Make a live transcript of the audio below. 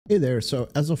Hey there, so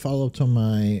as a follow-up to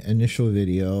my initial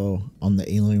video on the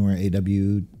Alienware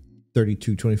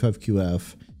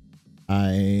AW3225QF,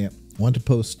 I want to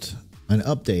post an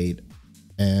update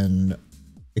and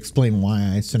explain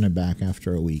why I sent it back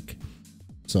after a week.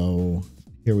 So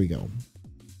here we go.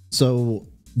 So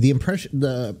the impressions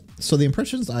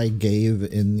I gave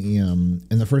in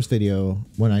the first video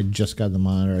when I just got the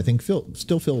monitor, I think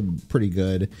still feel pretty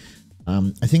good.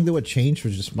 I think that what changed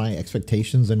was just my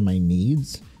expectations and my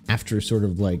needs after sort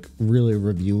of like really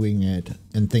reviewing it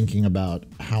and thinking about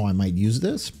how I might use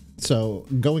this. So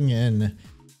going in,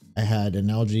 I had an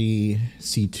LG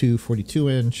C2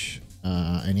 42-inch,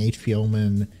 an HP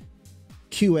Omen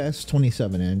QS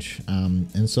 27-inch,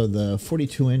 and so the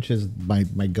 42-inch is my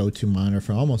go-to monitor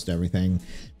for almost everything.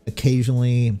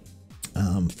 Occasionally,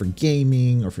 for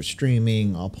gaming or for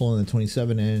streaming, I'll pull in the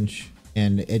 27-inch,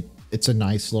 and it's a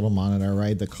nice little monitor,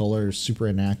 right? The color is super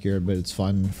inaccurate, but it's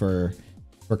fun for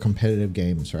competitive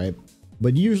games, right?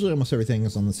 But usually almost everything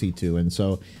is on the C2, and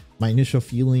so my initial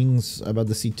feelings about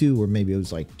the C2 were maybe it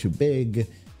was like too big.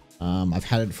 I've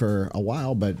had it for a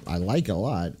while, but I like it a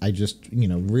lot. I just,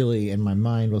 really in my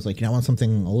mind was like, I want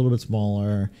something a little bit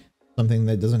smaller, something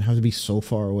that doesn't have to be so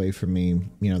far away from me,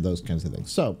 those kinds of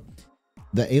things. So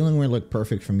the Alienware looked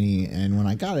perfect for me, and when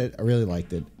I got it, I really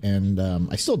liked it, and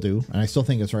I still do, and I still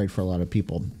think it's right for a lot of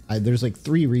people. There's like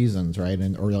three reasons, right,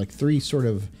 or like three sort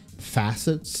of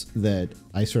facets that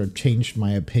I sort of changed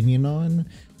my opinion on,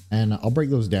 and I'll break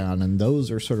those down, and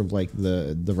those are sort of like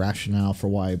the rationale for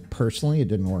why personally it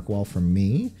didn't work well for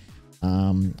me.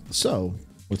 So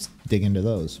let's dig into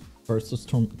those. First, let's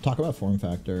talk about form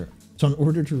factor. So in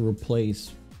order to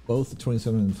replace both the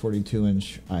 27 and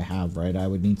 42-inch I have, right, I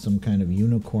would need some kind of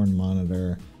unicorn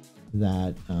monitor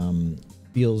that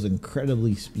feels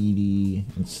incredibly speedy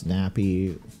and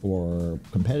snappy for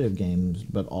competitive games,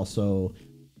 but also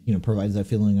provides that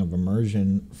feeling of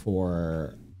immersion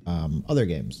for other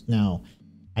games. Now,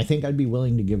 I think I'd be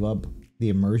willing to give up the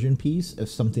immersion piece if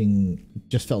something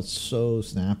just felt so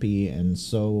snappy and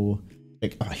so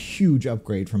like a huge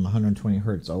upgrade from 120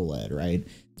 hertz OLED, right?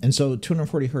 And so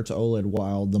 240 hertz OLED,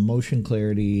 while the motion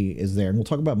clarity is there, and we'll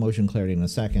talk about motion clarity in a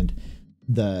second,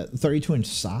 the 32-inch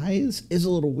size is a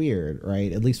little weird,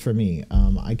 right? At least for me.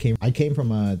 I came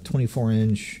from a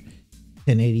 24-inch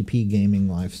 1080p gaming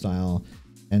lifestyle.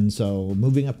 And so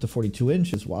moving up to 42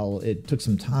 inches, while it took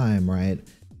some time, right?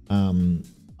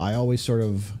 I sort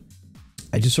of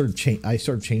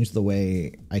changed the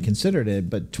way I considered it.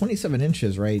 But 27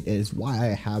 inches, right, is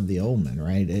why I have the Omen,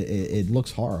 right? It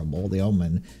looks horrible, the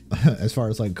Omen, as far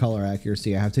as like color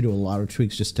accuracy. I have to do a lot of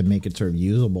tweaks just to make it sort of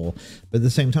usable. But at the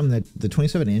same time, that the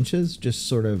 27 inches just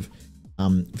sort of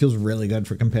feels really good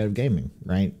for competitive gaming,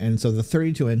 right? And so the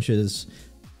 32 inches.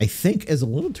 I think is a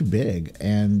little too big,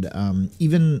 and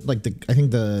even like I think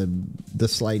the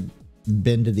slight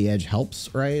bend to the edge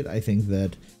helps, right? I think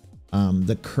that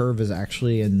the curve is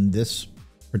actually in this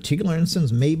particular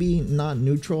instance maybe not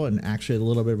neutral and actually a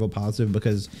little bit of a positive,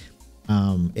 because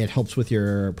it helps with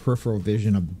your peripheral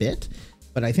vision a bit.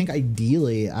 But I think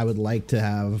ideally I would like to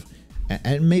have,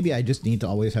 and maybe I just need to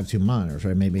always have two monitors,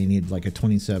 right? Maybe I need like a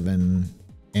 27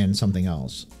 and something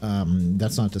else.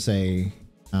 That's not to say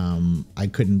I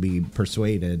couldn't be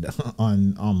persuaded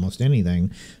on almost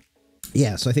anything.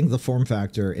 Yeah, so I think the form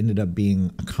factor ended up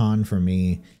being a con for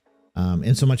me,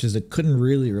 in so much as it couldn't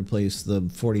really replace the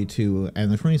 42 and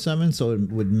the 27. So it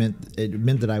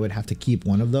meant that I would have to keep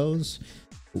one of those,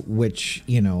 which,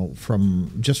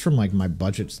 from like my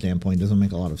budget standpoint, doesn't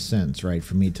make a lot of sense, right?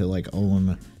 For me to like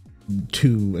own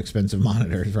two expensive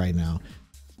monitors right now.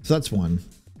 So that's one.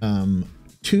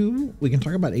 Two, we can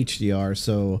talk about HDR.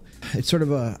 So it's sort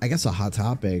of I guess a hot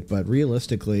topic, but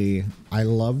realistically,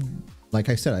 like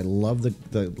I said, I love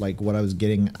the like what I was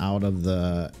getting out of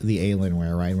the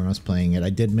Alienware, right, when I was playing it.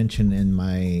 I did mention in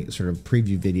my sort of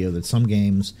preview video that some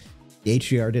games, the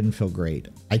HDR didn't feel great.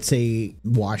 I'd say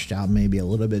washed out, maybe a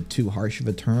little bit too harsh of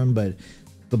a term, but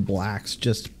the blacks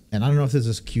just, and I don't know if this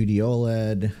is QD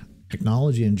OLED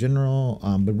technology in general,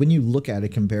 but when you look at it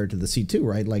compared to the C2,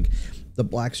 right, like the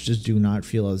blacks just do not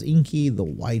feel as inky, the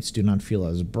whites do not feel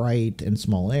as bright in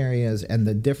small areas, and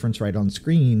the difference right on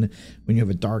screen when you have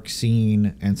a dark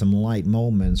scene and some light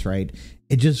moments, right,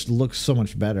 it just looks so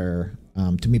much better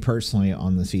to me personally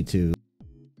on the C2.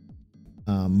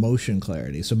 Motion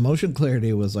clarity. So motion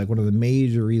clarity was like one of the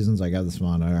major reasons I got this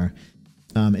monitor.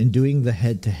 And doing the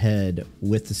head-to-head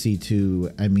with the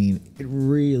C2, I mean, it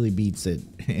really beats it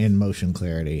in motion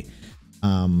clarity.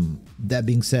 That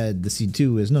being said, the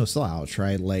C2 is no slouch,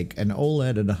 right? Like an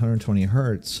OLED at 120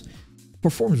 hertz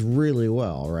performs really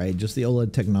well, right? Just the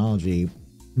OLED technology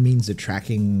means that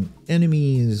tracking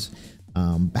enemies,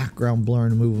 background blur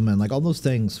and movement, like all those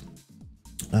things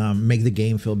make the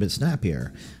game feel a bit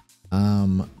snappier.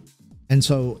 And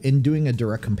so in doing a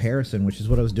direct comparison, which is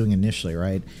what I was doing initially,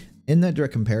 right? In that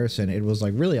direct comparison, it was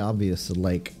like really obvious that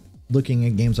like looking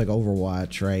at games like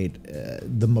Overwatch, right?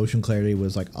 The motion clarity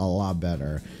was like a lot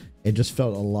better. It just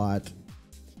felt a lot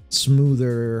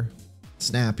smoother,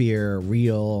 snappier,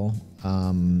 real.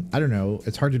 I don't know.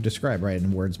 It's hard to describe, right,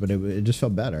 in words, but it just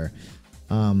felt better.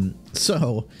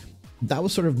 So that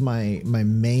was sort of my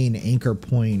main anchor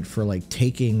point for like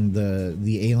taking the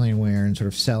Alienware and sort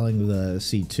of selling the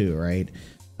C2, right?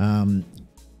 And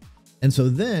so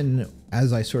then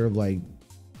as I sort of like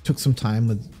took some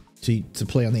time to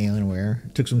play on the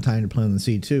Alienware, took some time to play on the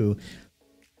C2,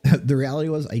 the reality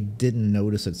was I didn't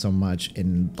notice it so much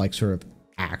in like sort of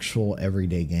actual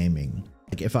everyday gaming.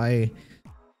 Like if I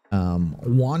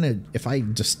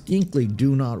distinctly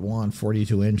do not want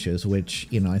 42 inches, which,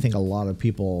 you know, I think a lot of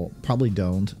people probably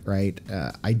don't, right?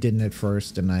 I didn't at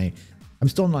first, and I'm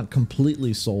still not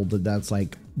completely sold that that's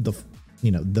like the,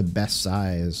 you know, the best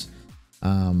size.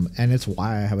 And it's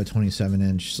why I have a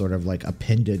 27-inch sort of like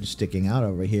appendage sticking out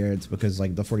over here. It's because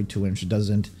like the 42-inch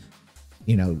doesn't,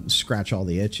 you know, scratch all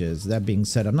the itches. That being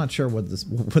said, I'm not sure what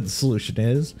the solution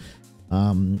is.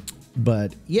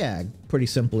 But yeah, pretty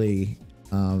simply,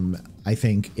 I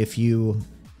think if you're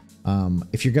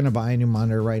gonna buy a new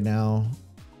monitor right now,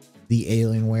 the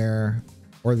Alienware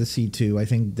or the C2, I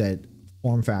think that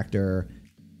form factor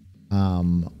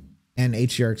and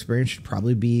HDR experience should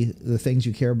probably be the things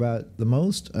you care about the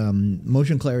most.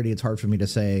 Motion clarity, it's hard for me to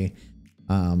say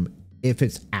if you're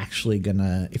actually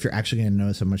gonna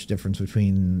notice a much difference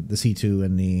between the C2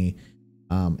 and the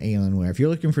Alienware. If you're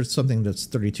looking for something that's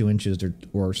 32 inches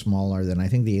or smaller, then I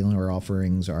think the Alienware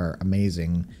offerings are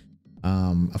amazing.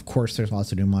 Of course, there's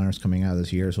lots of new monitors coming out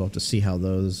this year, so we'll have to see how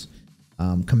those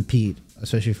compete,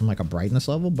 especially from like a brightness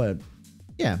level. But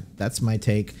yeah, that's my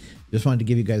take. Just wanted to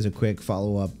give you guys a quick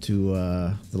follow-up to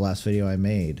the last video I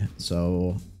made.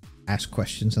 So ask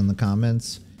questions in the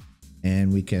comments,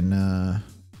 and we can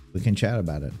chat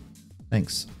about it.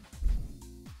 Thanks.